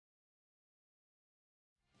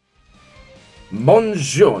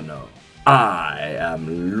Buongiorno. I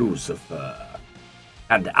am Lucifer.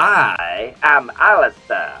 And I am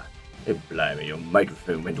Alastor. Oh, blimey, your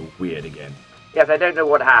microphone went all weird again. Yes, I don't know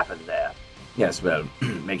what happened there. Yes, well,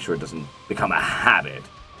 make sure it doesn't become a habit.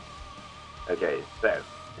 Okay, so,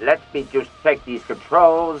 let me just check these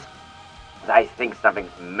controls. I think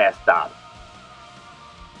something's messed up.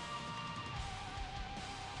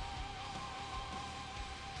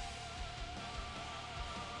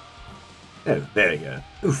 Oh, there we go.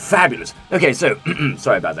 Oh, fabulous. Okay, so,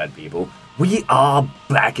 sorry about that, people. We are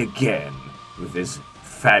back again with this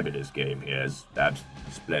fabulous game here. That's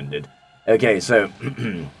splendid. Okay, so,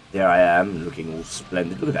 there I am, looking all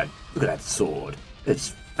splendid. Look at that sword.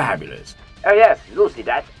 It's fabulous. Oh, yes, Lucy,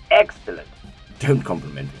 that's excellent. Don't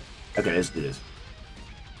compliment me. Okay, let's do this.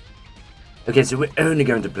 Okay, so we're only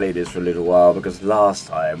going to play this for a little while, because last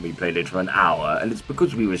time we played it for an hour, and it's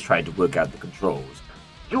because we was trying to work out the controls.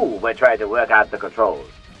 You were trying to work out the controls.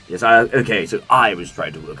 Yes, okay, so I was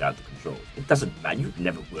trying to work out the controls. It doesn't matter, you'd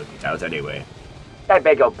never work it out anyway. I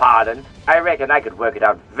beg your pardon. I reckon I could work it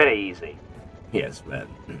out very easy. Yes, well,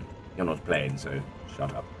 you're not playing, so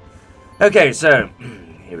shut up. Okay, so,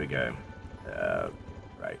 here we go.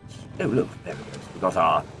 Right. Oh, look, there we go. So we've got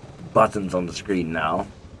our buttons on the screen now,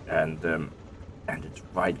 and it's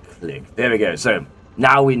right-click. There we go. So,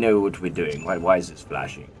 now we know what we're doing. Why is this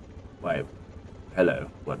flashing? Why... Hello.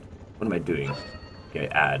 What am I doing? Okay,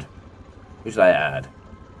 add. Who should I add?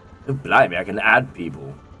 Oh, blimey, I can add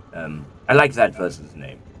people. I like that person's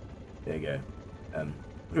name. There you go. What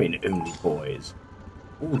do you mean, only boys?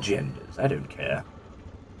 All genders, I don't care.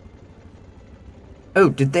 Oh,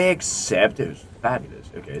 did they accept? It was fabulous.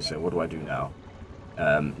 Okay, so what do I do now?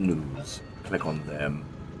 News. Click on them.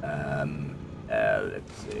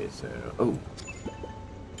 Let's see, so... Oh.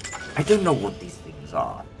 I don't know what these things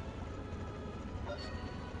are.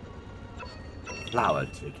 Flower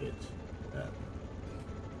ticket.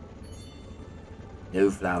 No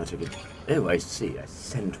flower ticket. Oh, I see. I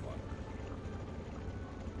sent one.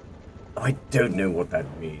 Oh, I don't know what that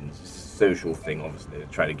means. It's a social thing, obviously. They're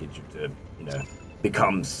trying to get you to, you know,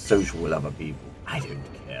 become social with other people. I don't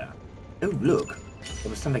care. Oh, look. There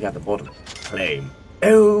was something at the bottom. Claim.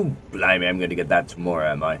 Oh, blimey. I'm going to get that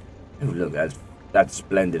tomorrow, am I? Oh, look. That's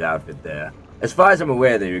splendid outfit there. As far as I'm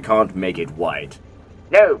aware, though, you can't make it white.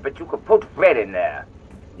 No, but you could put red in there.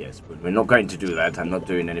 Yes, but we're not going to do that. I'm not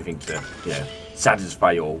doing anything to, you know,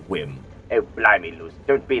 satisfy your whim. Oh, blimey, Lucy,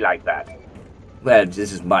 don't be like that. Well,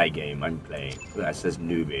 this is my game. I'm playing. Well, that says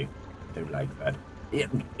newbie. I don't like that. Yeah,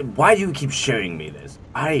 why do you keep showing me this?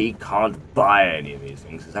 I can't buy any of these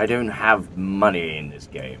things because I don't have money in this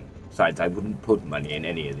game. Besides, I wouldn't put money in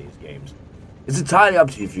any of these games. It's entirely up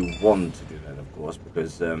to you if you want to do that, of course,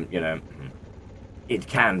 because, you know, it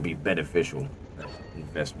can be beneficial.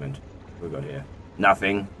 Investment. What we got here?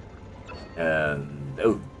 Nothing.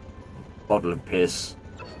 Oh, bottle of piss.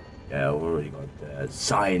 Yeah, we've already got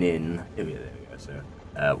sign in. There we go. So,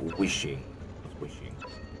 wishing. What's wishing?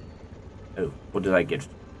 Oh, what did I get?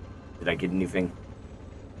 Did I get anything?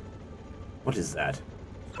 What is that?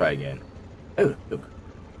 Let's try again. Oh, look.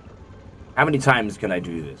 How many times can I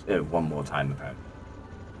do this? Oh, one more time apparently.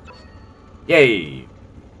 Yay!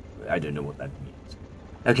 I don't know what that means.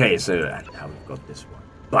 Okay, so now we've got this one.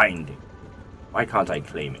 Binding. Why can't I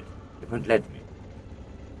claim it? It won't let me.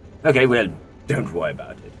 Okay, well, don't worry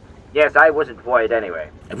about it. Yes, I wasn't worried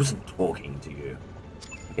anyway. I wasn't talking to you.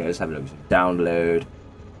 Okay, let's have a look. Download.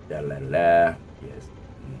 Yes.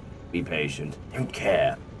 Be patient. Don't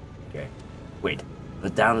care. Okay. Wait.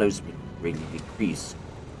 The download speed really decreased.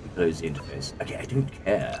 Close the interface. Okay, I don't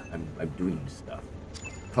care. I'm doing stuff.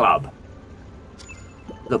 Club.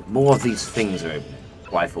 Look, more of these things are opening.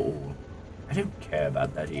 Why for all? I don't care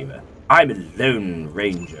about that either. I'm a Lone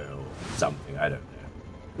Ranger or something, I don't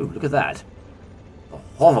know. Ooh, look at that. A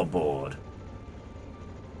hoverboard.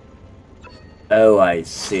 Oh, I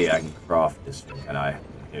see. I can craft this thing, can I?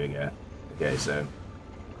 Here we go. Okay, so...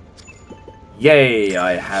 Yay,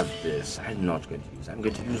 I have this. I'm not going to use it. I'm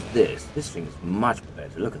going to use this. This thing is much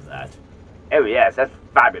better. Look at that. Oh, yes, that's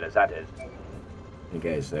fabulous, that is.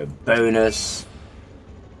 Okay, so bonus...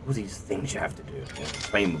 All these things you have to do.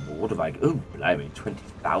 Flammable. What have I... Oh, blimey.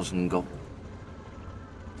 20,000 gold.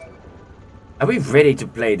 Are we ready to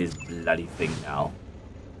play this bloody thing now?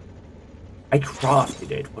 I crafted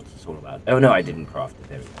it. What's this all about? Oh, no, I didn't craft it.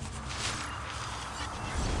 There we go.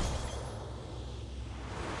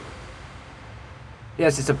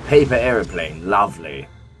 Yes, it's a paper aeroplane. Lovely.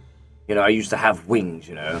 You know, I used to have wings,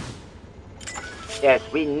 you know. Yes,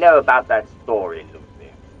 we know about that story, Lucy.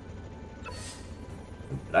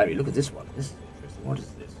 Blimey, look at this one. This is interesting. What is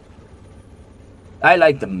this? I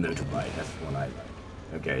like the motorbike. That's what I like.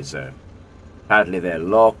 Okay, so apparently they're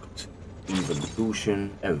locked.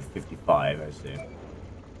 Evolution. Oh, 55, I see.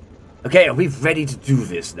 Okay, are we ready to do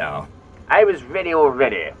this now? I was ready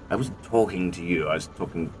already. I wasn't talking to you. I was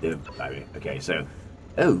talking to Larry. Okay, so...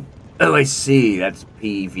 Oh, I see. That's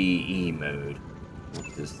PvE mode.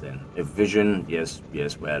 What's this then? A vision? Yes,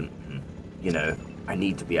 well, you know, I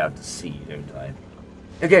need to be able to see, don't I?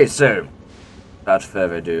 Okay, so, without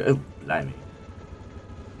further ado... Oh, blimey.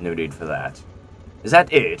 No need for that. Is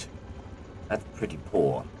that it? That's pretty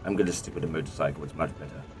poor. I'm going to stick with a motorcycle. It's much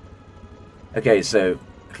better. Okay, so,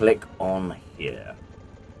 click on here.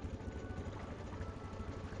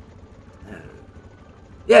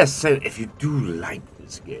 Yes, so if you do like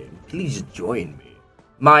this game, please join me.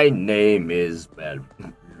 My name is, well,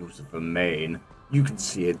 Lucifer Main. You can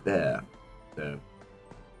see it there. So,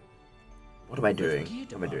 what am I doing?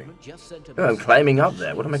 What am I doing? Oh, I'm climbing up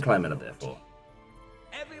there. What am I climbing up there for?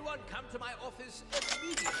 Everyone come to my office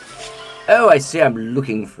immediately. Oh, I see. I'm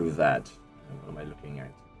looking through that. What am I looking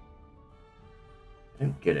at? I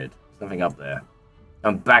don't get it. There's nothing up there.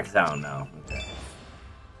 I'm back down now.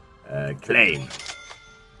 Okay. Claim.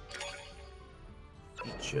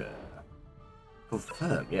 Feature.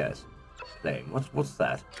 Confirm, yes. Claim. What's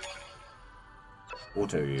that?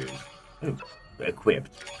 Auto use. Oh,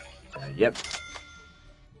 equipped. Yep.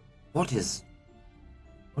 What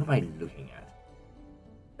am I looking at?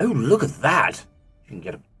 Oh, look at that! You can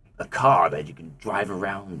get a car that you can drive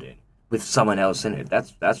around in with someone else in it. That's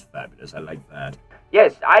fabulous. I like that.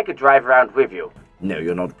 Yes, I could drive around with you. No,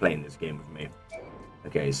 you're not playing this game with me.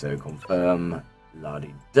 Okay, so confirm.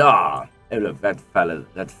 La-di-da. Oh, look, that fellow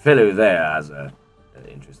there has an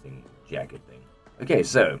interesting jacket thing. Okay,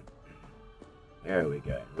 so where are we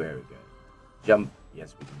going? Jump.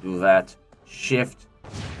 Yes, we can do that. Shift.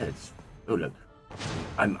 Oh, look.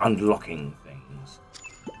 I'm unlocking things.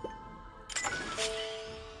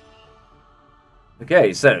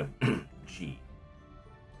 Okay, so G.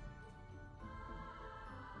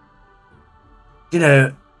 You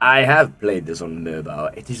know, I have played this on mobile.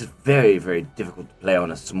 It is very, very difficult to play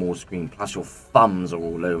on a small screen, plus your thumbs are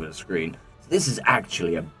all over the screen. So this is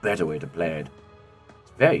actually a better way to play it.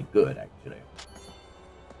 It's very good, actually.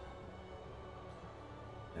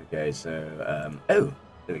 Okay, so, oh,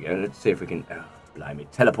 there we go. Let's see if we can, oh, blimey,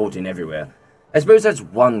 teleporting everywhere. I suppose that's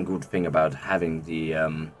one good thing about having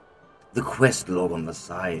the quest log on the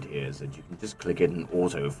side here, is that you can just click it and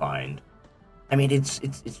auto-find. I mean, it's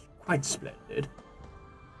quite splendid.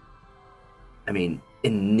 I mean,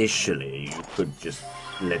 initially, you could just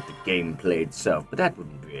let the game play itself, but that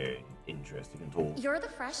wouldn't be very interesting at all. You're the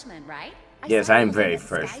freshman, right? Yes, I am very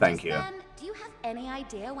fresh, thank you. Do you have any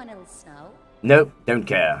idea when it'll snow? Nope, don't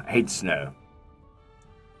care. I hate snow.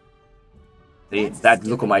 See, that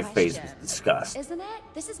look on my face was disgust. Isn't it?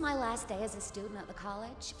 This is my last day as a student at the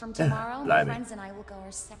college. From tomorrow, my friends and I will go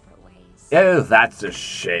our separate ways. Oh, that's a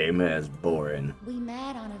shame. That's boring. We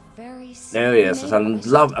met on a very Oh yes,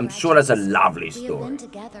 I'm sure that's a lovely story. We have been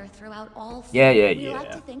together throughout all. Yeah. We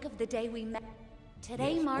like to think of the day we met.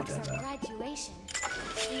 Today marks our graduation.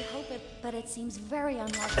 We hope it, but it seems very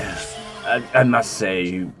unlikely. I must say,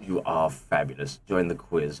 you are fabulous. Join the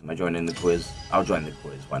quiz. Am I joining the quiz? I'll join the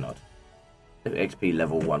quiz. Why not? XP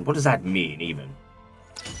level 1. What does that mean, even?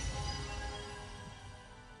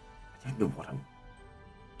 I don't know what I'm...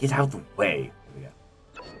 Get out of the way. There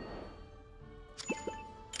we go.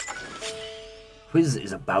 Quiz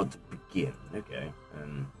is about to begin. Okay.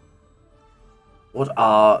 What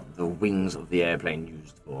are the wings of the airplane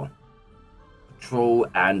used for? Control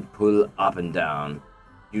and pull up and down.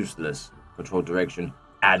 Useless. Control direction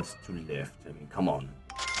adds to lift. I mean, come on.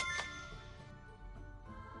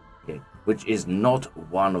 Okay. Which is not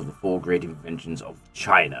one of the 4 great inventions of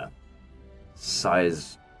China.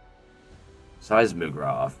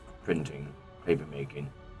 Seismograph, printing, papermaking,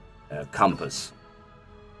 compass.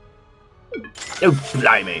 Oh,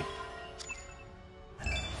 blimey!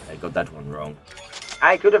 I got that one wrong.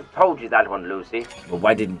 I could have told you that one, Lucy. Well,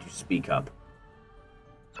 why didn't you speak up?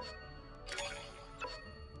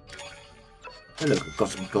 Oh, look, I've got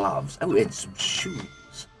some gloves. Oh, and some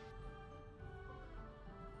shoes.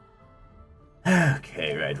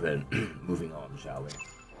 Okay, right, well, moving on, shall we?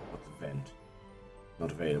 What's event?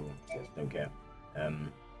 Not available. Yes, don't care.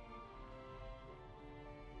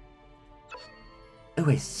 Oh,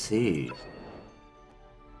 I see.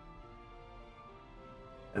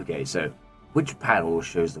 Okay, so, which panel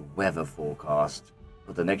shows the weather forecast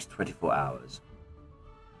for the next 24 hours?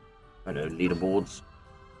 I don't know, leaderboards?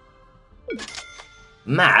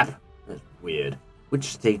 Map? That's weird. Which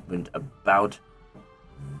statement about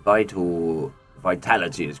vital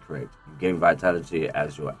Vitality is correct. You gain vitality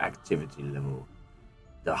as your activity level.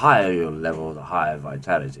 The higher your level, the higher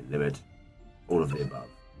vitality limit. All of the above.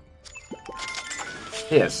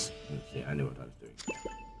 Yes. See, I knew what I was doing.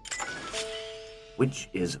 Which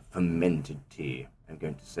is fermented tea? I'm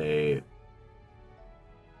going to say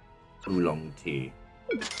oolong tea.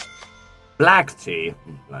 Black tea.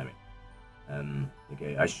 Blimey.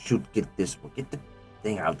 Okay, I should get this one. Get the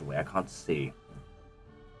thing out of the way. I can't see.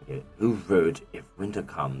 Okay, who wrote "If winter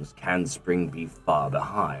comes, can spring be far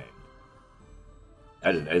behind"?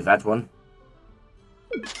 I don't know. That one.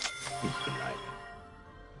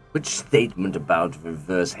 Which statement about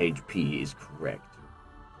reverse HP is correct?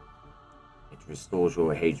 It restores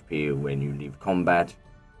your HP when you leave combat.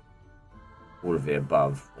 All of the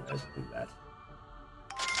above. Let's do that.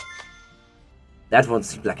 That one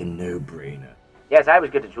seemed like a no-brainer. Yes, I was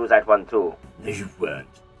going to choose that one too. No, you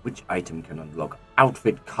weren't. Which item can unlock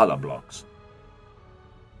outfit color blocks?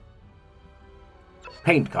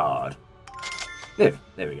 Paint card. There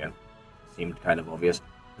we go. Seemed kind of obvious.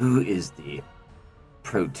 Who is the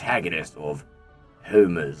protagonist of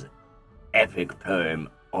Homer's epic poem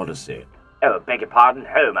Odyssey? Oh, beg your pardon,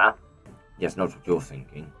 Homer? Yes, not what you're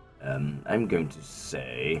thinking. I'm going to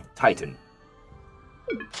say Titan.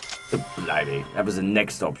 Oh, blimey. That was the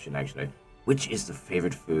next option, actually. Which is the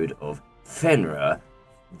favorite food of Fenrir,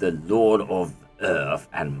 the Lord of Earth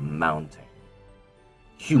and Mountain?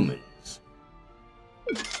 Humans.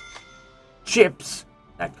 Chips.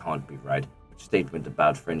 That can't be right. Which statement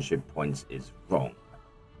about friendship points is wrong?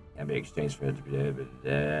 Can be exchanged for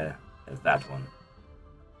that one.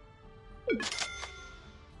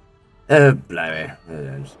 Oh, blimey.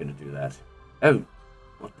 I'm just going to do that. Oh,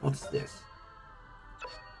 what's this?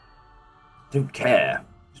 Don't care.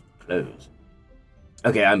 Just close.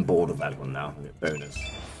 Okay, I'm bored of that one now. Okay, bonus.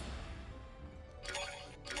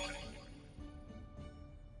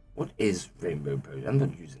 What is Rainbow Potion? I'm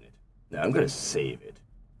not using it. No, I'm going to save it.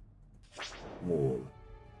 Wall.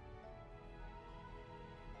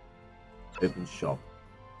 Open shop.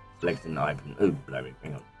 Select an item. Oh, blimey.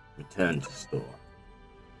 Hang on. Return to store.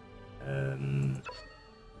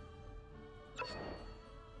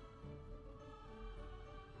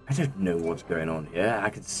 I don't know what's going on here. I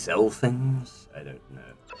could sell things? I don't know.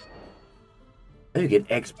 Oh, you get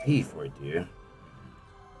XP for it, do you?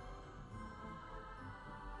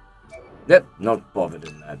 Yep, not bothered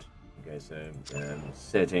in that. Okay, so,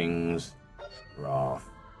 settings, graph.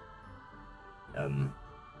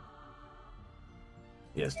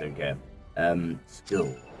 Yes, don't care.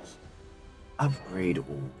 Skills. Upgrade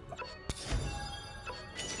all.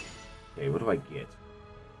 Okay, what do I get?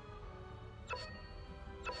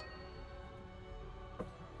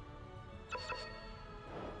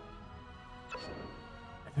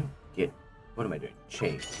 I don't get... What am I doing?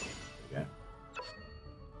 Change. There we go.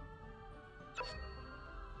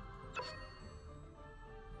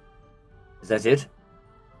 Is that it?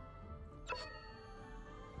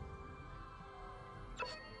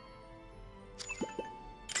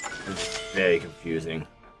 It's very confusing.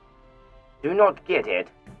 Do not get it.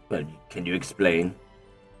 Well, can you explain?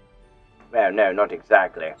 Well, no, not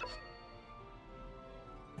exactly.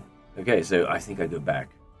 Okay, so I think I go back.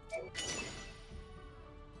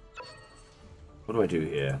 What do I do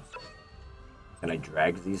here? Can I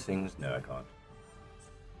drag these things? No, I can't.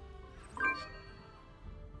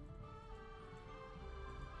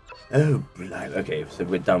 Oh, blimey. Okay, so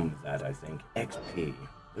we're done with that, I think. XP.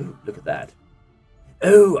 Oh, look at that.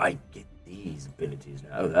 Oh, I get these abilities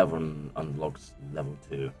now. Oh, that one unlocks level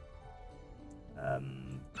 2.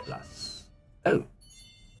 Plus. Oh.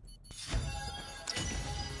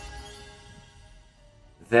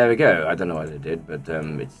 There we go. I don't know what I did, but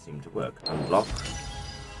it seemed to work. Unlock.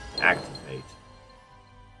 Activate.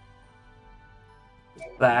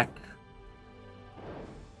 Back.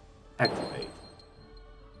 Activate.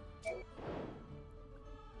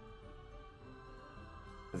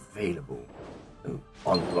 Available. Oh,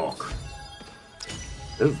 unlock.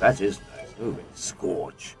 Oh, that is nice. Oh,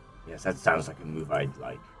 Scorch. Yes, that sounds like a move I'd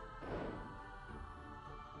like.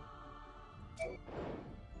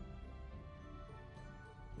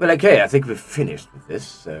 Well, okay, I think we're finished with this,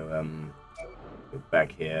 so, go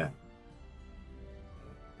back here.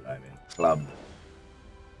 Blimey. Club.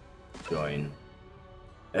 Join.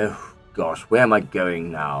 Oh, gosh, where am I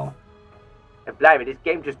going now? Blimey, this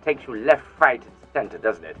game just takes you left, right, and center,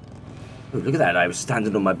 doesn't it? Oh, look at that, I was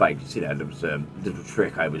standing on my bike. You see that? It was a little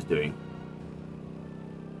trick I was doing.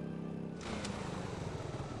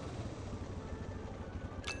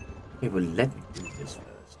 Okay, well, let me do this first.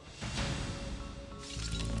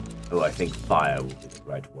 Oh, I think fire will be the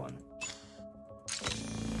right one.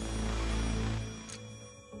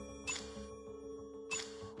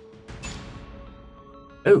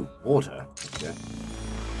 Oh, water. Okay.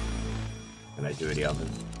 Can I do any others?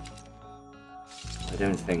 I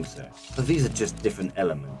don't think so. But these are just different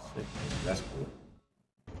elements. Okay, that's cool.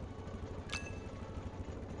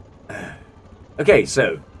 Okay,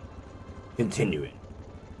 so continuing.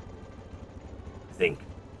 I think.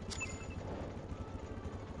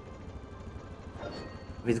 I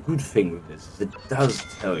mean, the good thing with this is it does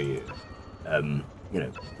tell you, you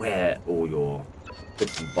know, where all your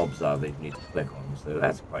bits and bobs are that you need to click on, so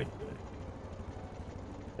that's quite good.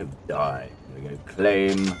 Don't die. There we go.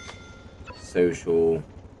 Claim, social,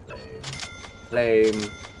 claim,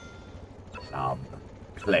 club,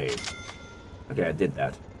 claim. Okay, I did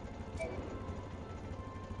that.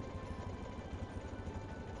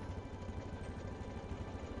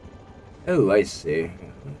 Oh, I see.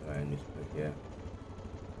 Yeah.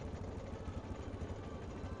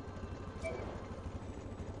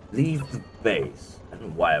 Leave the base. I don't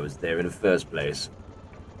know why I was there in the first place.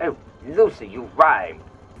 Oh, Lucy, you rhymed.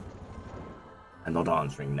 I'm not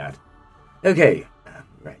answering that. Okay.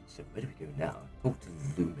 Right, so where do we go now? Talk to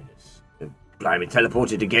Luminous. Oh, blimey,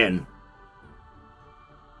 teleported again.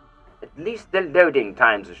 At least the loading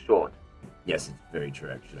times are short. Yes, it's very true,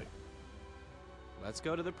 actually. Let's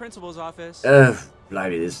go to the principal's office.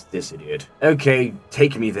 Blimey, this idiot. Okay,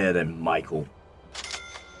 take me there then, Michael.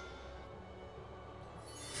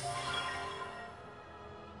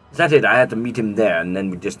 Is that it? I had to meet him there, and then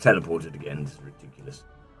we just teleported again. This is ridiculous.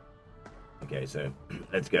 Okay, so,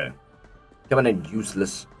 let's go. Come on in,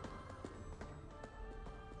 useless.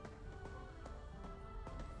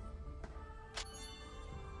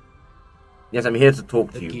 Yes, I'm here to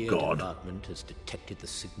talk to you, God. The department has detected the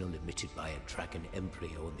signal emitted by a dragon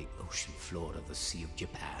embryo on the ocean floor of the Sea of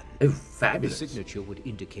Japan. Oh, fabulous. The signature would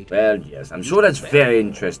indicate... Well, yes, I'm sure that's very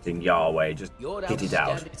interesting, Yahweh. Just get it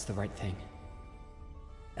out. It's the right thing.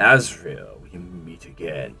 Azrael, we meet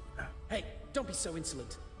again. Hey, don't be so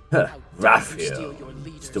insolent. Huh, How dare you steal Raphael, your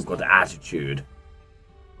leader's still got line. attitude.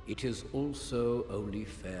 It is also only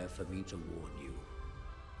fair for me to warn you.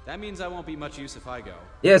 That means I won't be much use if I go.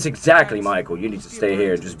 Yes, exactly, Besides, Michael. You need to must be a stay here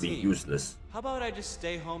burden and to just the be team. useless. How about I just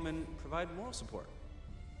stay home and provide moral support?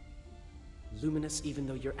 Luminous, even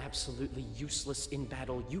though you're absolutely useless in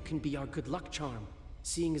battle, you can be our good luck charm.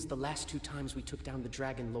 Seeing as the last 2 times we took down the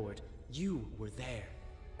Dragon Lord, you were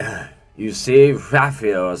there. You see,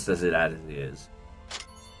 Raphael says it as it is.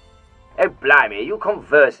 Oh, blimey, are you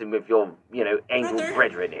conversing with your, angel Brother?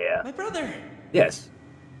 brethren here? My brother! Yes.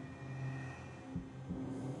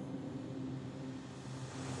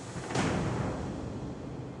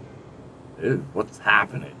 Ooh, what's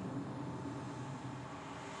happening?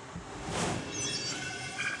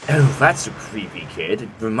 Oh, that's a creepy kid. It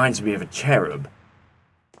reminds me of a cherub.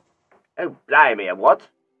 Oh, blimey, a what?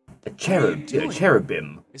 A cherub,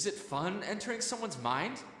 cherubim. Is it fun entering someone's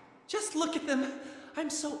mind? Just look at them! I'm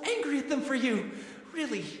so angry at them for you!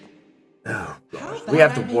 Really. Oh, How gosh. about We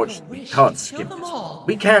have I to make watch. a We wish can't and skip kill them this. all?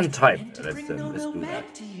 We can type. And to Let's bring do no that.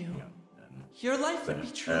 back to you. Your life would be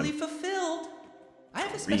truly fulfilled. I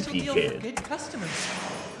have a special Creepy deal kid. for good customers.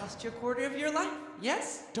 Cost you a quarter of your life,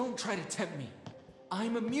 yes? Don't try to tempt me.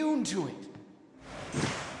 I'm immune to it.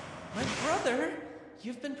 My brother,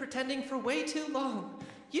 you've been pretending for way too long.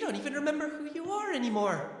 You don't even remember who you are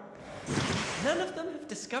anymore. None of them have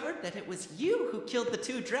discovered that it was you who killed the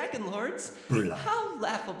 2 Dragon Lords. How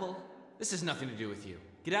laughable. This has nothing to do with you.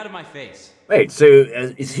 Get out of my face. Wait, so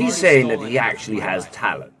is he already saying that stolen he half actually my has life.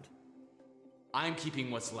 talent? I'm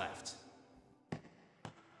keeping what's left.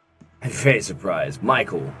 I'm very surprised.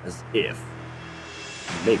 Michael, as if.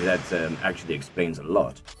 Maybe that actually explains a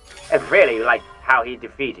lot. I really like how he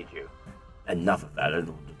defeated you. Enough of that. I don't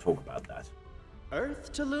want to talk about that.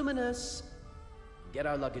 Earth to Luminous. Get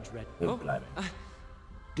our luggage ready. Oh, blimey.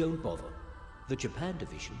 Don't bother. The Japan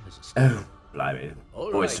division has a Oh, blimey.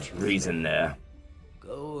 All Voice right, of reason there.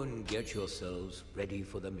 Go and get yourselves ready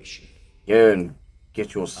for the mission. Go and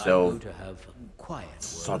get I'm yourself going to have a quiet word.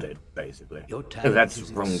 sodded, basically. Your Oh, talent that's is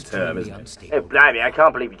the wrong term, extremely isn't it? unstable. Oh, blimey, I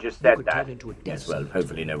can't believe you just You said could that. turn into a Yes, well, desert.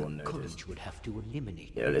 hopefully no one noticed. College would have to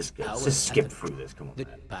eliminate. Yeah, let's Powers just skip happen. through this, come on, man.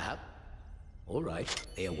 Perhaps. All right,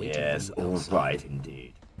 they are waiting Yes, for you all outside. right,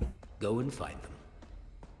 indeed. Go and find them.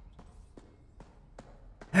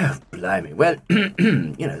 Oh, blimey. Well,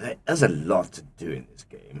 there's a lot to do in this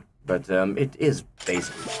game, but it is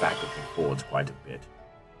basically backwards and forwards quite a bit.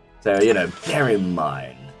 So, bear in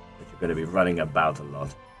mind that you're going to be running about a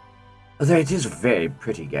lot. Although it is a very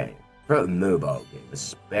pretty game, for a mobile game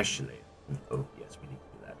especially. Oh, yes, we need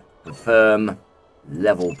to do that. Confirm,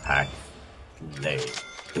 level pack, claim.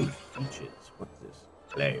 Oh, features. What's this?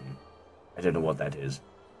 Claim. I don't know what that is.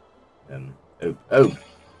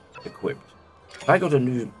 Equipped. Have I got a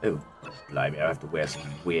new... Oh, blimey, I have to wear some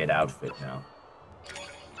weird outfit now.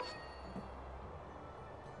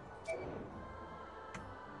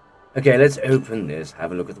 Okay, let's open this.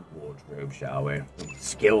 Have a look at the wardrobe, shall we?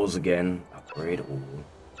 Skills again. Upgrade all.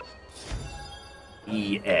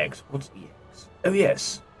 EX. What's EX? Oh,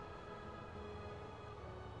 yes.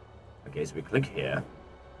 Okay, so we click here.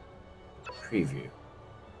 Preview.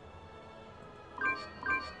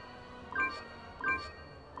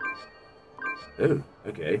 Oh,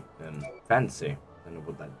 okay. Fancy. I don't know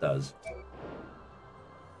what that does.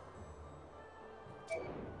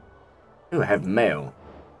 Oh, I have mail.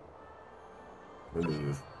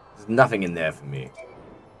 Remove. There's nothing in there for me.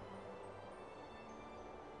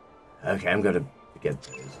 Okay, I'm going to forget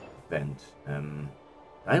those. Event.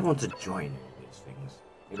 I want to join all these things.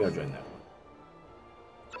 Maybe I'll join that one.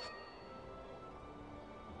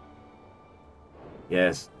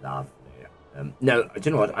 Yes, lovely. No, do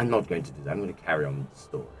you know what? I'm not going to do that. I'm going to carry on with the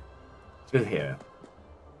story. Let's go here.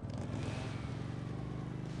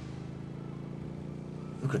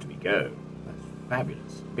 Look at me go. That's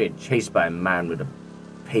fabulous. Being chased by a man with a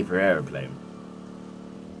paper aeroplane.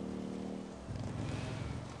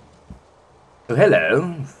 Oh,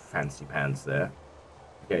 hello. Fancy pants there.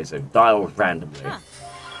 Okay, so dial randomly. Huh.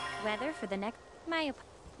 Weather for the next...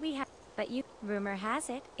 We have... But you... Rumor has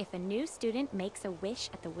it, if a new student makes a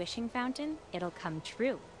wish at the wishing fountain, it'll come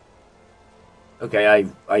true. Okay,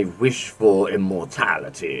 I wish for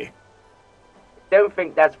immortality. Don't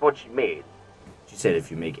think that's what she means. She said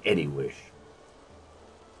if you make any wish.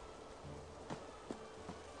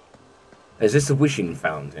 Is this a wishing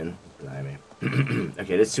fountain? Blimey.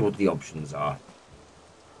 Okay, let's see what the options are.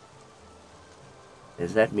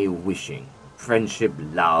 Is that me wishing? Friendship,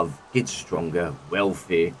 love, get stronger,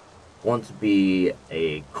 wealthy, want to be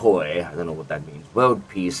a koi, I don't know what that means. World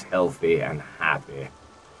peace, healthy, and happy.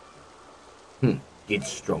 Get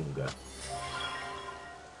stronger.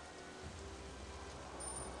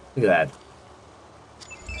 Look at that.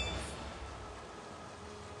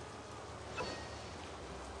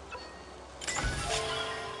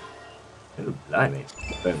 Oh, blimey.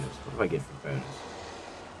 Bonus. What do I get for bonus?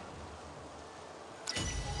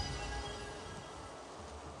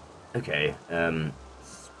 Okay,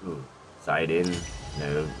 ooh, side in.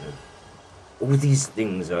 No. All these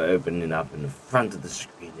things are opening up in the front of the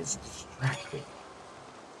screen. It's distracting.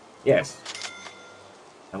 Yes.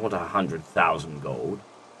 I want 100,000 gold.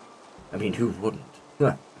 I mean, who wouldn't?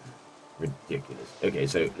 Ridiculous. Okay,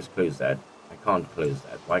 so let's close that. I can't close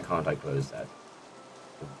that. Why can't I close that?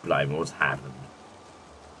 Oh, blimey, what's happened?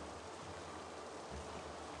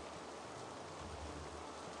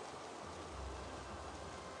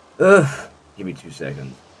 Give me 2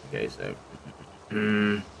 seconds. Okay, so...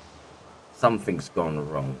 something's gone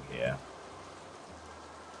wrong here.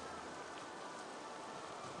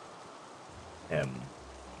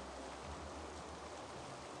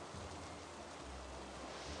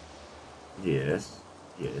 Yes.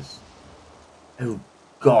 Oh,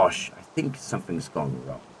 gosh. I think something's gone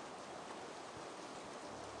wrong.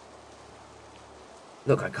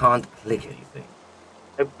 Look, I can't click anything.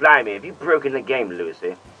 Oh, blimey, have you broken the game,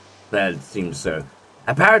 Lucy? Well, it seems so.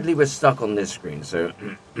 Apparently we're stuck on this screen, so...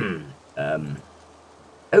 Oh,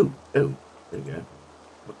 there we go.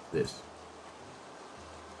 What's this?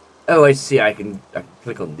 Oh, I see, I can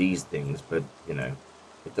click on these things, but, you know,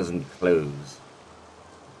 it doesn't close.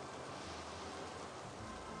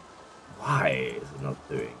 Why is it not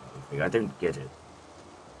doing anything? I don't get it.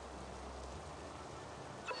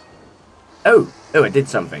 Oh, I did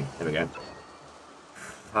something. There we go.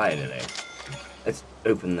 Finally. Let's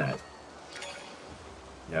open that.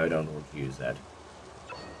 No, I don't want to use that.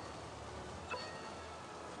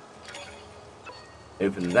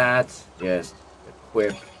 Open that. Yes.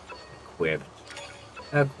 Equipped.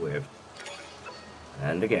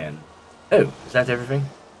 And again. Oh, is that everything?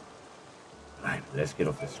 Right, let's get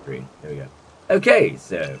off the screen. There we go. Okay,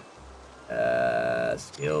 so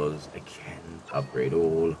skills again. Upgrade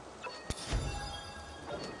all.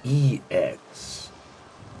 EX.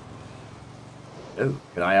 Oh,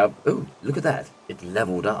 can I up? Oh, look at that. It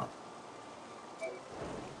leveled up.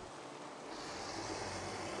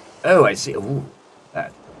 Oh, I see. Ooh,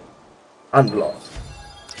 that. Unlock.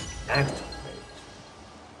 Activate.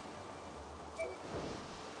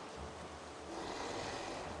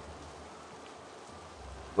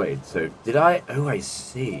 Wait, so did I? Oh, I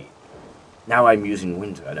see. Now I'm using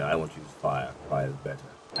winter. I know, I want to use fire. Fire is better.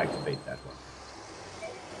 Activate that one.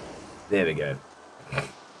 There we go.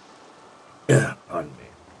 Pardon me.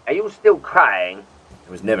 Are you still crying?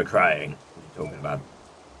 I was never crying. What are you talking about?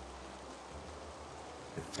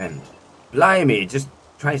 Defend. Blimey, just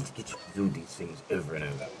tries to get you to do these things over and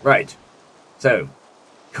over. Right. So,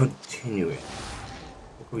 continuing.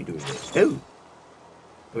 What can we do with this? Oh!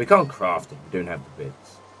 But we can't craft it. We don't have the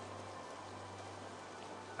bits.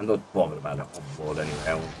 I'm not bothered about a hoverboard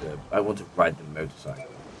anyway. I want to ride the motorcycle.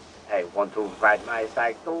 Hey, want to ride my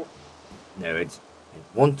cycle? No, it's I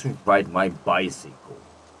want to ride my bicycle.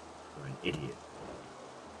 You're an idiot.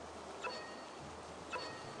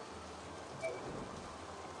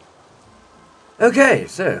 Okay,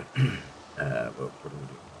 so well, what do we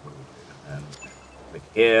do? What do we do? Click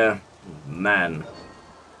here, man,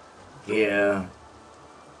 gear,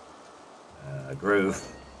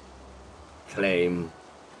 growth, claim.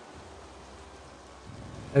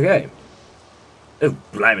 Okay. Oh,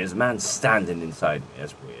 blimey, there's a man standing inside me.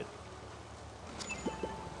 That's weird.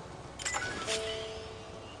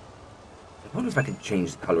 I wonder if I can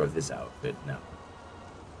change the color of this outfit now.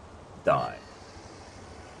 Die.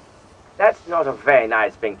 That's not a very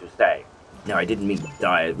nice thing to say. No, I didn't mean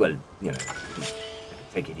die. Well, you know, I can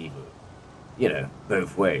take it either. You know,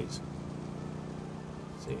 both ways.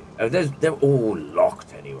 Let's see. Oh, they're all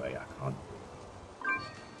locked anyway. I can't.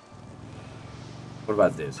 What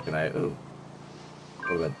about this? Can I? Oh.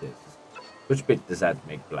 What about this? Which bit does that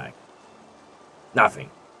make black?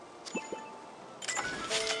 Nothing.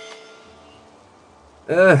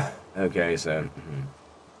 Okay, so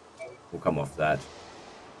we'll come off that.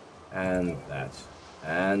 And that.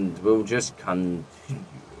 And we'll just continue.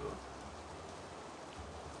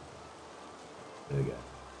 There we go.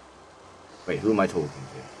 Wait, who am I talking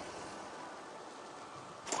to?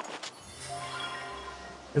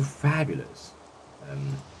 Oh, fabulous.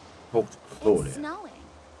 Talk to Claudia. It's snowing.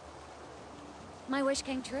 My wish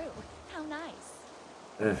came true. How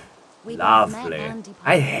nice. We both met Lovely. and departed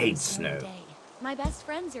I on hate the same snow. day. My best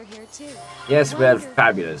friends are here too. Yes, we're Wonderful.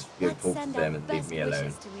 fabulous. You Let's talk to send them our and leave best me alone.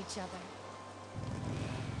 wishes to each other.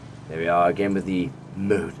 There we are again with the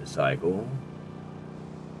motorcycle.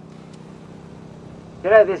 You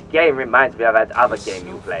know, this game reminds me of that other game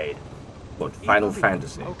you played. What, Final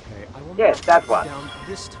Fantasy? Okay, I will Yes, not that put one. you down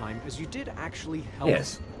this time, as you did actually help.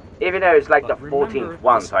 Yes. Even though it's like But the remember, 14th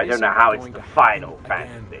one, this so I don't know isn't how it's going the to final happen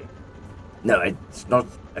again. fantasy. No, it's not.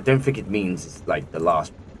 I don't think it means it's like the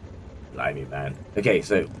last. Blimey, man. Okay,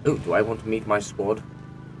 so, oh, do I want to meet my squad?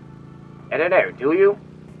 I don't know, do you?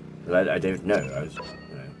 Well, I don't know. I was,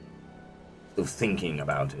 you know, still thinking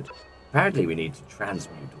about it. Apparently, we need to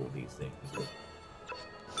transmute all these things. But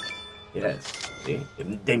yes, see?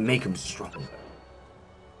 They make them stronger.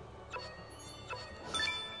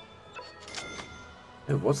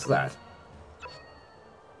 Oh, what's that?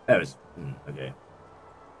 Oh, it's... okay.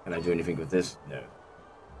 Can I do anything with this? No.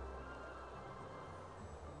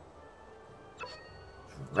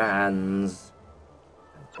 Trans.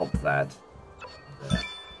 And pop that. There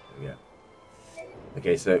we go.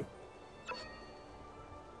 Okay, so...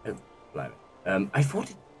 oh, blimey. I thought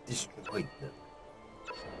it destroyed them.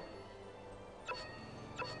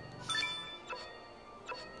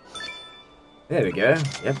 There we go.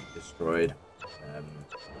 Yep, destroyed.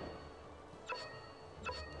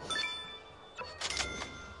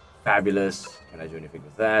 Fabulous. Can I do anything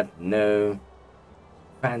with that? No.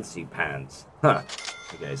 Fancy pants. Huh.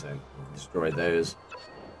 Okay, so destroy those.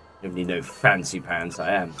 Nobody know fancy pants.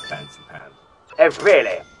 I am fancy pants. Oh,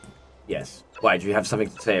 really? Yes. Why, do you have something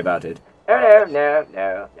to say about it? Oh,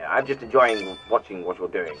 no. I'm just enjoying watching what you're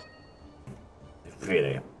doing.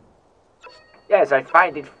 Really? Yes, I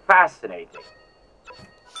find it fascinating.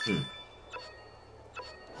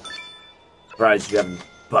 Surprised you haven't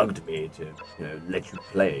bugged me to, you know, let you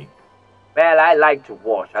play. Well, I like to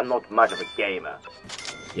watch. I'm not much of a gamer.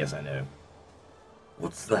 Yes, I know.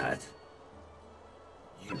 What's that?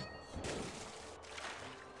 You.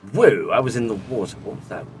 Whoa, I was in the water. What was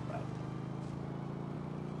that about?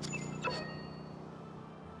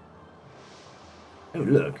 Oh,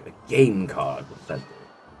 look, a game card. What's that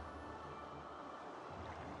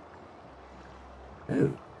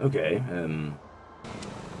do? Oh, okay.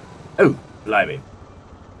 Oh, blimey.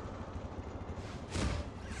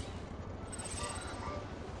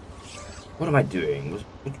 What am I doing? What?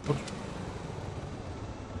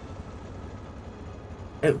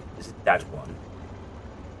 Oh, is it that one?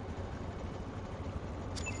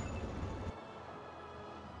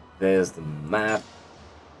 There's the map.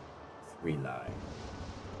 3 line.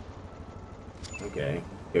 Okay,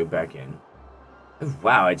 go back in. Oh,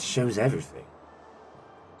 wow, it shows everything.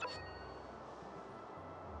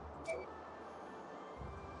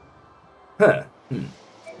 Huh.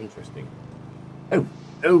 Interesting.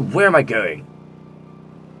 Oh, where am I going?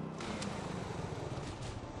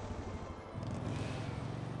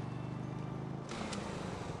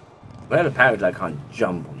 Well, apparently I can't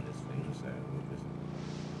jump on this thing, so we'll just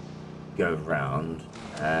go around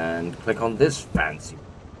and click on this fancy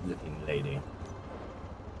looking lady.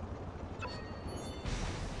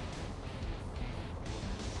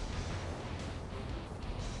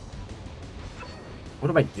 What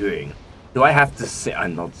am I doing? Do I have to sing?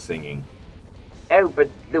 I'm not singing. Oh, but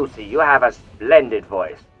Lucy, you have a splendid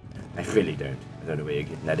voice. I really don't. I don't know where you're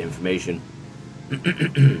getting that information.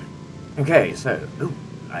 Okay, so... Oh,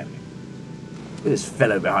 look at this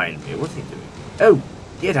fellow behind me. What's he doing? Oh,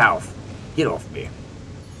 get out. Get off me.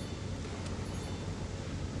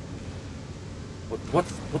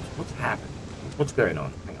 What's happened? What's going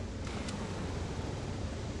on? Hang on.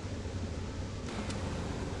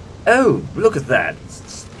 Oh, look at that. It's the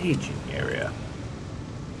staging area.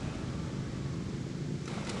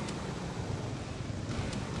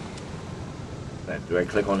 Do I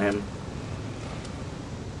click on him?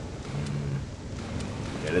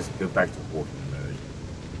 Okay, let's go back to walking mode.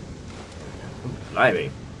 Ooh,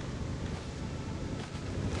 blimey.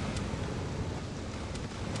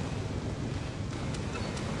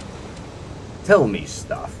 Tell me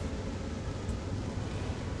stuff.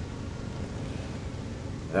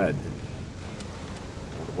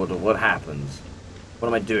 What happens? What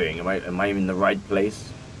am I doing? Am I in the right place?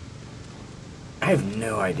 I have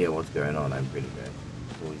no idea what's going on. I'm really good.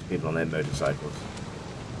 All these people on their motorcycles.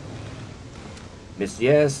 Miss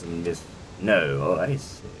yes and miss no. Oh, I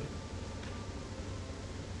see.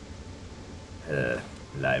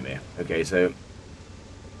 Blimey. Okay, so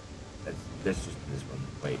let's just do this one.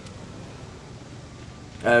 Wait.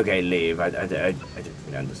 Okay, leave. I don't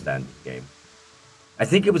really understand the game. I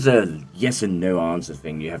think it was a yes and no answer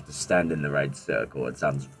thing. You have to stand in the right circle. It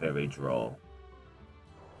sounds very droll.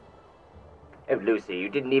 Oh, Lucy, you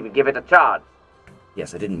didn't even give it a chance.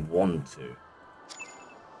 Yes, I didn't want to.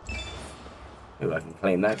 Oh, I can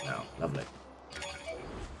claim that now. Lovely.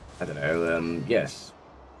 I don't know, yes.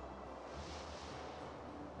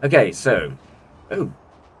 Okay, so... Oh,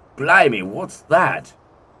 blimey, what's that?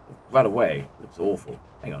 Right away. Looks awful.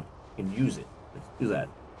 Hang on. You can use it. Let's do that.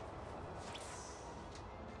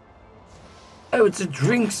 Oh, it's a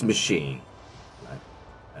drinks machine.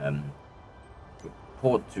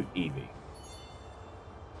 Report to Evie.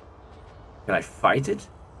 Can I fight it?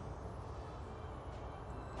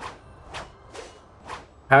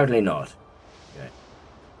 Apparently not. Okay.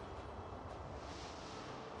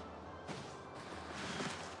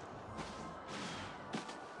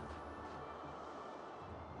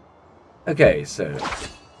 Okay, so...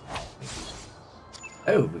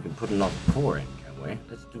 Oh, we can put another core in, can we?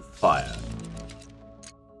 Let's do fire.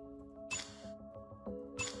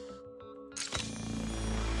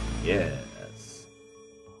 Yes.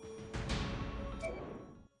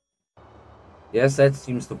 Yes, that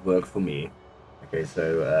seems to work for me. Okay,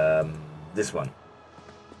 so, this one.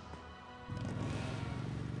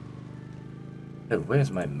 Oh,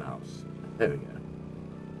 where's my mouse? There we go.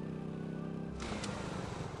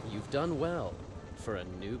 You've done well for a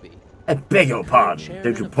newbie. I beg your pardon.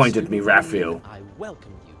 Don't you point at me, Raphael. I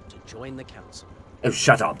welcome you to join the council. Oh,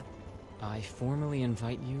 shut up. I formally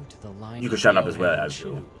invite you to the Lion. You can shut up as well,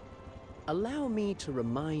 Azrael. Allow me to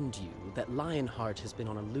remind you that Lionheart has been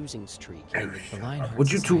on a losing streak.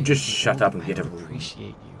 Would you two just shut up and get a room? Appreciate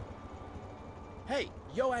you. Hey,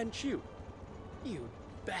 Yoan Chu. You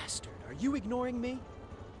bastard. Are you ignoring me?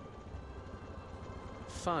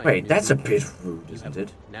 Fine. Wait, that's a bit rude, isn't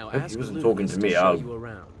it? Now If ask he wasn't Lucas talking to me, show I'll you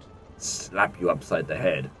around. slap you upside the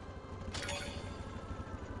head.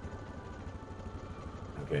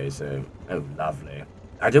 Okay, so... Oh, lovely.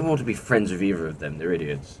 I don't want to be friends with either of them. They're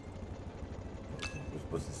idiots.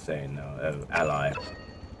 What's it saying now? Oh, ally.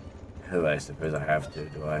 Oh, I suppose I have to,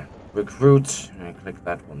 do I? Recruit. I click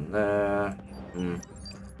that one there.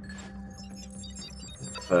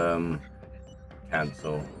 Confirm.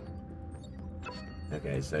 Cancel.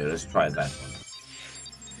 Okay, so let's try that one.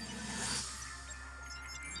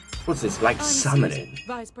 What's this, like summoning?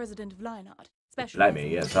 Vice President of Lionheart. Blimey,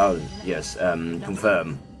 yes,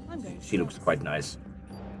 confirm. She looks quite nice.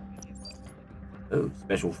 Oh,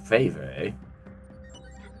 special favor, eh?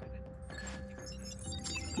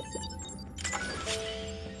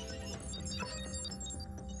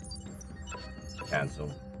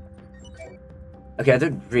 Cancel. Okay, I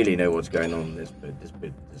don't really know what's going on in this bit.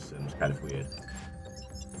 This seems kind of weird.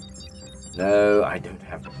 No, I don't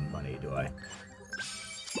have money, do I?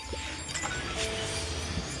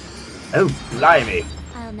 Oh, blimey!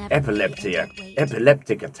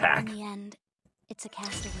 Epileptic attack. In the end, it's a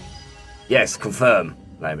castaway. Yes, confirm.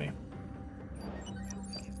 Blimey.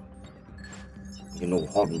 Getting all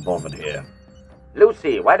hot and bothered here.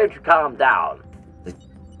 Lucy, why don't you calm down?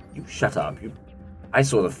 You shut up. I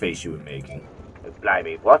saw the face you were making. Oh,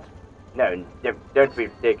 blimey, what? No, don't be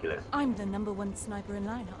ridiculous. I'm the #1 sniper in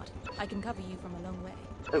Lionheart. I can cover you from a long way.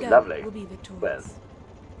 Oh, Go, lovely. We'll be victorious.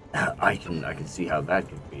 Well, I can see how that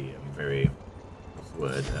could be very, what's the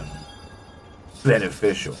word,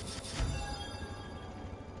 beneficial.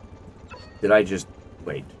 Did I just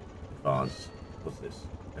wait? Advance. What's this?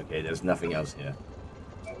 Okay, there's nothing else here.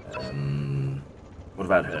 What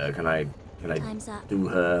about her? Can I do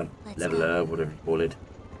her, level her, whatever you call it?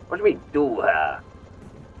 What do we do her?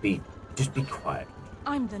 Just be quiet.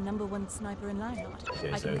 I'm the #1 sniper in Lionheart.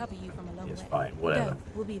 Okay, I so, can cover you from a long way. fine, whatever. Go,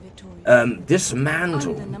 we'll be victorious.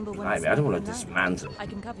 Dismantle. I'm the #1 I don't want to sniper in dismantle. Lionheart.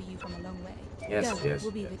 I can cover you from a long way. Yes, Go, yes,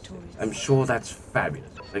 we'll be yes, victorious. I'm sure that's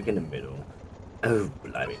fabulous. Click in the middle. Oh,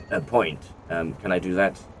 blimey. Point. Can I do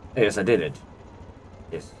that? Yes, I did it.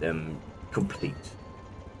 Yes, complete.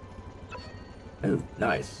 Oh,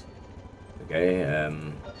 nice. Okay,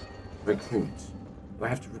 recruit. Do I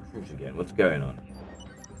have to recruit again? What's going on?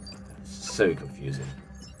 So confusing.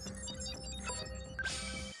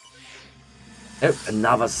 Oh,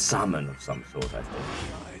 another summon of some sort, I think.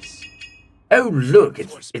 Oh, look,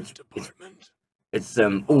 it's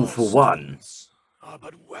all for one.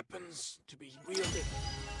 But weapons to be wielded.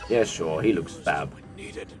 Yeah, sure, he looks fab.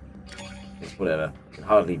 It's whatever. Can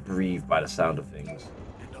hardly breathe by the sound of things.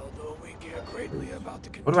 And although we care greatly about the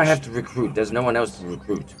what do I have to recruit? There's no one else to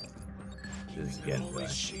recruit. Again,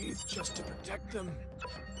 just to protect them.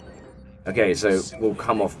 Okay, so we'll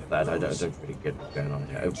come off of that. I don't really get what's going on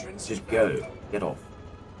here. Oh, just go. Get off.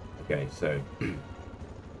 Okay, so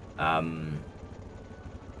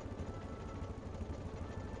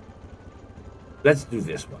let's do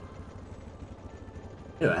this one.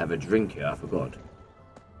 Yeah, I have a drink here, I forgot.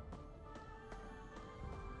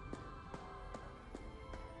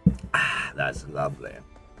 Ah, that's lovely.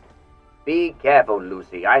 Be careful,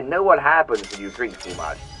 Lucy. I know what happens when you drink too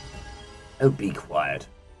much. Oh, be quiet.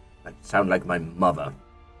 I sound like my mother,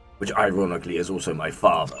 which ironically is also my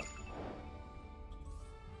father.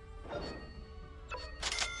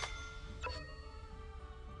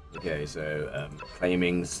 Okay, so,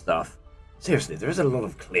 claiming stuff. Seriously, there is a lot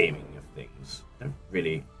of claiming of things. Don't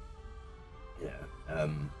really... Yeah,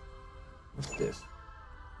 what's this?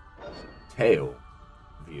 Tail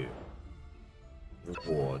view.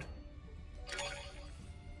 Reward.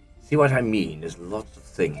 See what I mean? There's lots of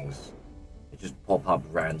things that just pop up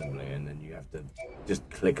randomly, and then you have to just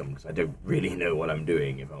click them, because I don't really know what I'm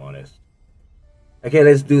doing, if I'm honest. Okay,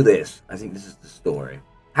 let's do this. I think this is the story.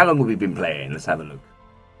 How long have we been playing? Let's have a look.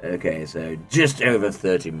 Okay, so just over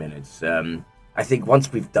 30 minutes. I think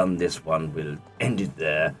once we've done this one, we'll end it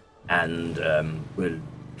there, and we'll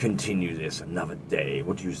continue this another day.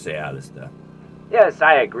 What do you say, Alastor? Yes,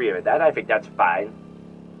 I agree with that. I think that's fine.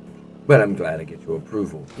 Well, I'm glad I get your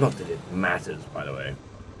approval. Not that it matters, by the way.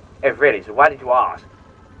 Oh, really? So why did you ask?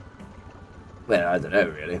 Well, I don't know,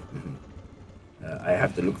 really. I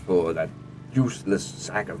have to look for that useless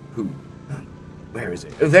sack of poo. Where is he?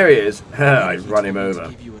 Oh, there he is. I run him over.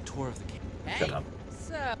 Give you a tour of the camp. Shut up.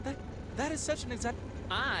 So, That is such an exact...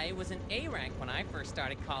 I was an A rank when I first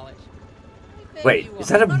started college. I bet Wait, you is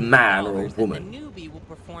that a $100 man or a that woman? The newbie will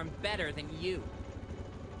perform better than you.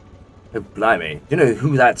 Oh, blimey. Do you know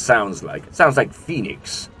who that sounds like? It sounds like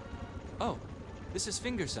Phoenix. Oh, this is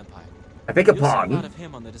Finger Senpai. I beg your You'll see a pardon? lot of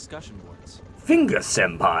him on the discussion boards. Finger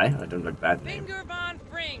Senpai? I don't like that name. Finger von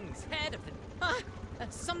Frings, head of the...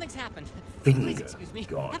 something's happened. Finger. Please excuse me.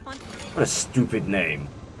 God. Have fun. What a stupid name.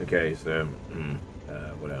 Okay, so...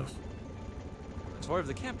 what else? Tour of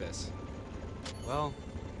the campus. Well,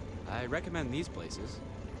 I recommend these places.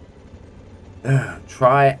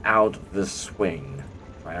 Try out the swing.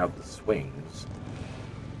 Try out the swings.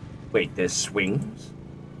 Wait, there's swings?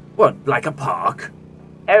 What, like a park?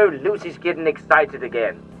 Oh, Lucy's getting excited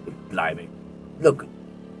again. Blimey. Look,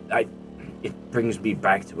 it brings me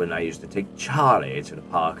back to when I used to take Charlie to the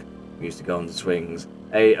park. We used to go on the swings.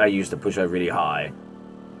 I used to push her really high.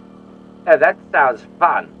 Oh, that sounds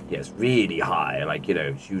fun. Yes, really high. Like, you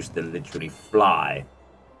know, she used to literally fly.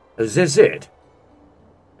 Is this it?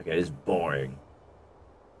 Okay, this is boring.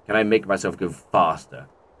 Can I make myself go faster?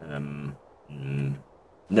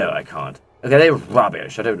 No, I can't. Okay, they're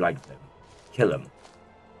rubbish. I don't like them. Kill them.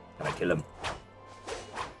 Can I kill them?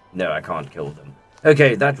 No, I can't kill them.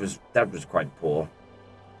 Okay, that was quite poor.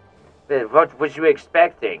 What was you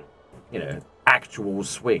expecting? You know, actual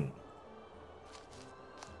swing.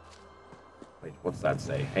 Wait, what's that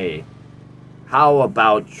say? Hey, how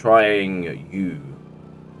about trying you?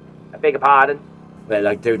 I beg your pardon? Well,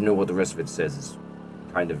 I don't know what the rest of it says. It's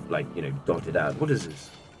kind of like, you know, dotted out. What is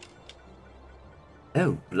this?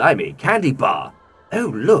 Oh, blimey, candy bar. Oh,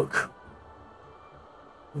 look!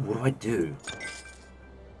 What do I do?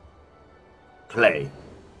 Play.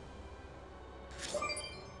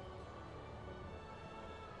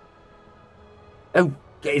 Oh,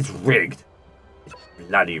 it's rigged. It's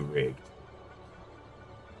bloody rigged.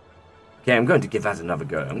 Okay, I'm going to give that another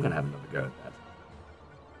go. I'm going to have another go at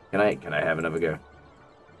that. Can I have another go?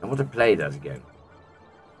 I want to play that again.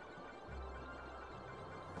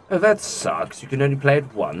 Oh, that sucks. You can only play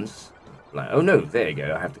it once. Like, oh no, there you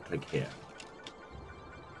go. I have to click here.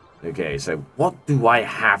 Okay, so what do I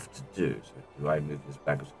have to do? So do I move this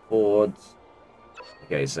backwards and forwards?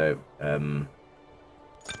 Okay, so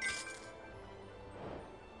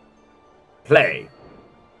play.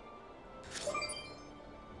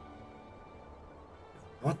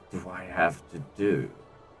 What do I have to do?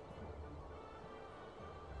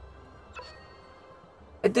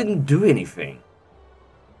 I didn't do anything.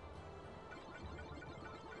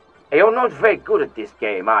 You're not very good at this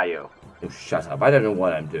game, are you? Oh, shut up. I don't know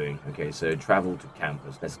what I'm doing. Okay, so travel to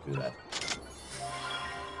campus. Let's do that.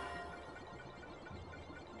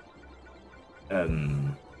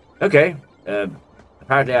 Okay.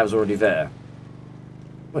 Apparently I was already there.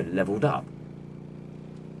 Oh, it leveled up.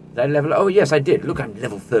 Did I level? Oh, yes, I did. Look, I'm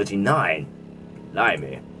level 39.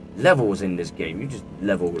 Blimey. Levels in this game. You just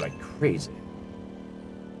level like crazy.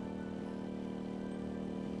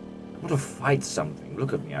 I want to fight something.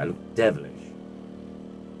 Look at me. I look devilish.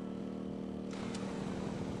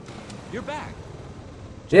 You're back.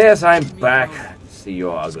 Yes, I'm back. See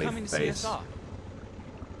your ugly Coming to see face. us off.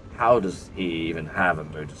 How does he even have a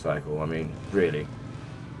motorcycle? I mean, really.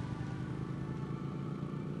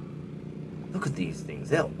 Look at these things.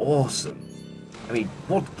 They're awesome. I mean,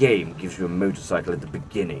 what game gives you a motorcycle at the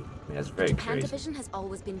beginning? I mean, that's very Japan crazy. division has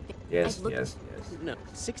always been big. Yes, yes. No,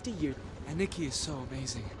 60 years. Aniki is so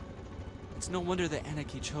amazing. It's no wonder that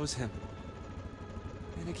Aniki chose him.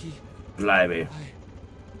 Aniki. Blimey.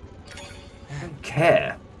 I don't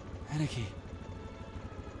care. Aniki.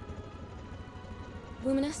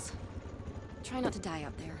 Luminous, try not to die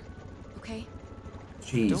out there, okay?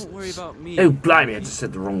 Jesus. Don't worry about me. Oh, blimey, I just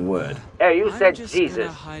said the wrong word. Hey, you said just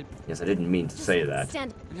Jesus. Hide. Yes, I didn't mean to say that.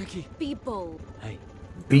 Stand. Aniki. Be bold. Hey,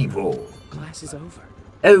 People. class is over.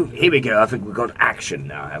 Oh, here we go. I think we've got action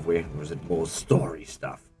now, have we? Or is it more story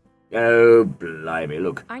stuff? Oh, blimey,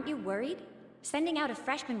 look. Aren't you worried? Sending out a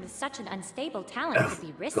freshman with such an unstable talent Oh, could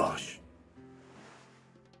be risky. gosh.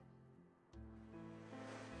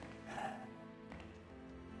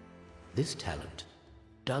 This talent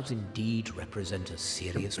does indeed represent a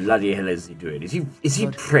serious Bloody hell is he doing? Is he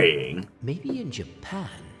But praying? maybe in Japan,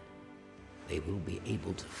 they will be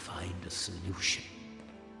able to find a solution.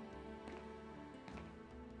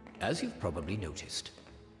 As you've probably noticed,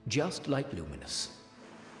 just like Luminous,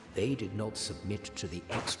 they did not submit to the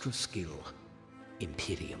extra skill,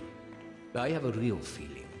 Imperium. I have a real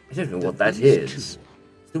feeling. I don't know what that is.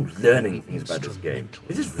 Still learning things about this game.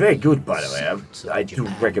 It is very good, by the way. I do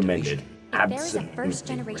recommend it. If there is a Absolutely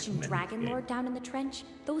first-generation recommend Dragon it. Lord down in the trench,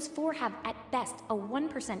 those 4 have at best a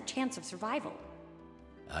 1% chance of survival.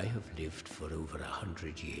 I have lived for over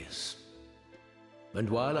 100 years. And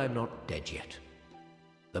while I'm not dead yet,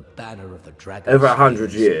 the banner of the dragon Over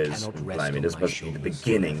 100 Slayers years. cannot rest Blimey, on this my must be the shoulders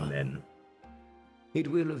beginning forever. then. It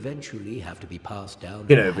will eventually have to be passed down.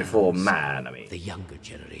 You the know, before hands man, I of mean. the younger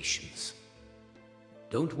generations.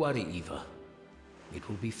 Don't worry, Eva. It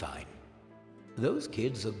will be fine. Those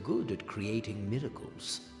kids are good at creating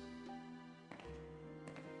miracles.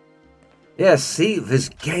 Yeah, see, this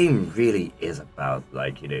game really is about,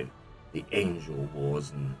 like, you know, the angel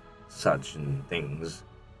wars and such and things.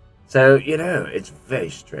 So, you know, it's very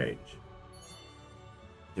strange.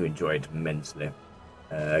 I do enjoy it immensely.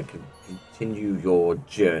 Continue your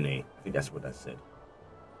journey. I think that's what I said.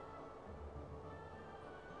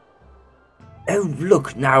 Oh,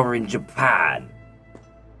 look, now we're in Japan.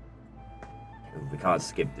 Oh, we can't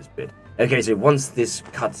skip this bit. Okay, so once this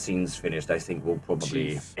cutscene's finished, I think we'll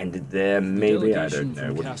probably Chief, end it there, maybe? I don't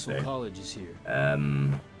know. What do you say? College is here.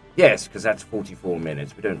 Yes, because that's 44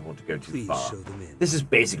 minutes. We don't want to go too Please far. show them in. This is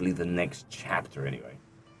basically the next chapter, anyway.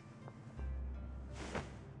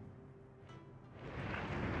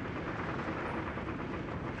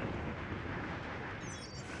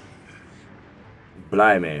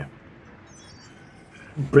 Blimey.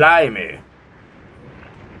 Blimey.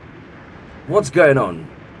 What's going on?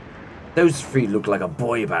 Those 3 look like a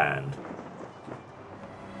boy band.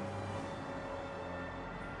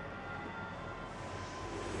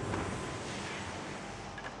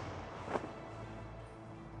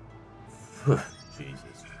 Jesus.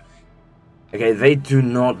 Okay, they do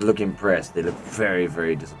not look impressed. They look very,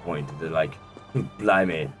 very disappointed. They're like,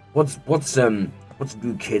 blimey. What's What's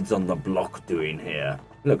New Kids on the Block doing here?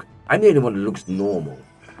 Look, I'm the only one who looks normal.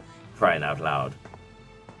 Crying out loud.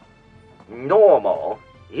 Normal?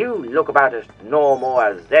 You look about as normal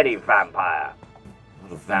as any vampire.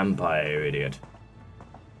 Not a vampire, idiot.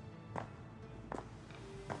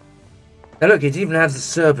 Now look, it even has the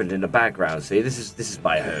serpent in the background. See, this is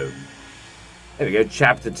my home. There we go,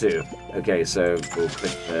 chapter 2. Okay, so we'll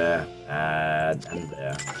click there and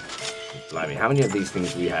there. Blimey, how many of these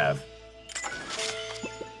things do we have?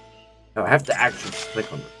 Oh, I have to actually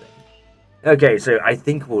click on the thing. Okay, so I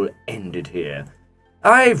think we'll end it here.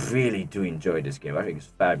 I really do enjoy this game. I think it's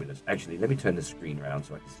fabulous. Actually, let me turn the screen around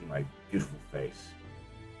so I can see my beautiful face.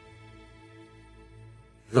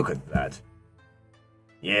 Look at that.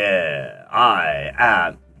 Yeah, I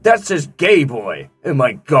am. That says gay boy. Oh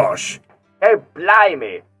my gosh. Oh,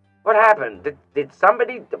 blimey. What happened? Did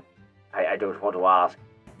somebody... I don't want to ask.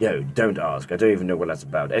 Yo, don't ask. I don't even know what that's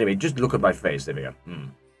about. Anyway, just look at my face. There we go.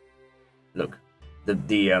 Look. The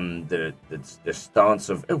stance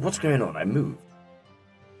of... Oh, what's going on? I moved.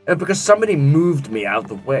 Oh, because somebody moved me out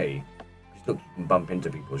the way. Just look, you can bump into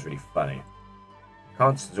people. It's really funny.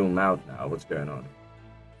 Can't zoom out now. What's going on?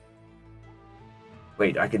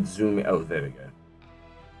 Wait, I can zoom in. Oh, there we go.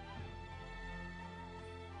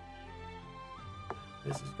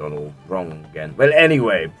 This has gone all wrong again. Well,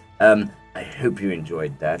 anyway, I hope you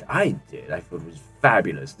enjoyed that. I did. I thought it was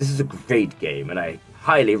fabulous. This is a great game, and I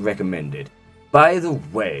highly recommend it. By the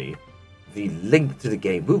way, the link to the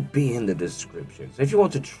game will be in the description. So if you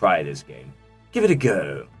want to try this game, give it a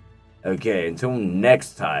go. Okay, until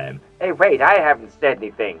next time. Hey, wait, I haven't said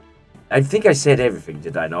anything. I think I said everything,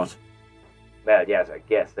 did I not? Well, yes, I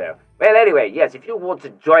guess so. Well, anyway, yes, if you want to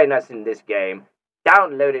join us in this game,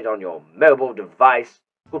 download it on your mobile device.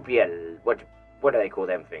 Could be a... What do they call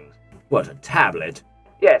them things? What, a tablet?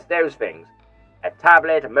 Yes, those things. A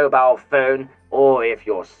tablet, a mobile phone, or if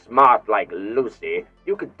you're smart like Lucy,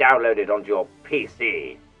 you could download it onto your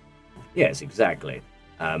PC. Yes, exactly.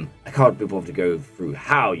 I can't be able to go through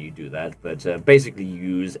how you do that, but basically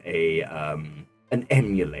use an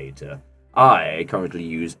emulator. I currently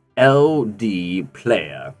use LD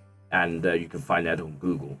Player, and you can find that on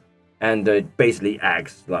Google. And it basically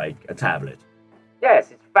acts like a tablet. Yes,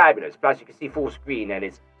 it's fabulous. Plus, you can see full screen, and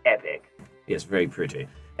it's epic. Yes, very pretty.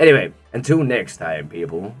 Anyway, until next time,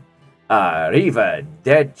 people.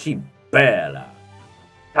 Arrivederci, Bella.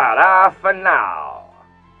 Ta-da for now.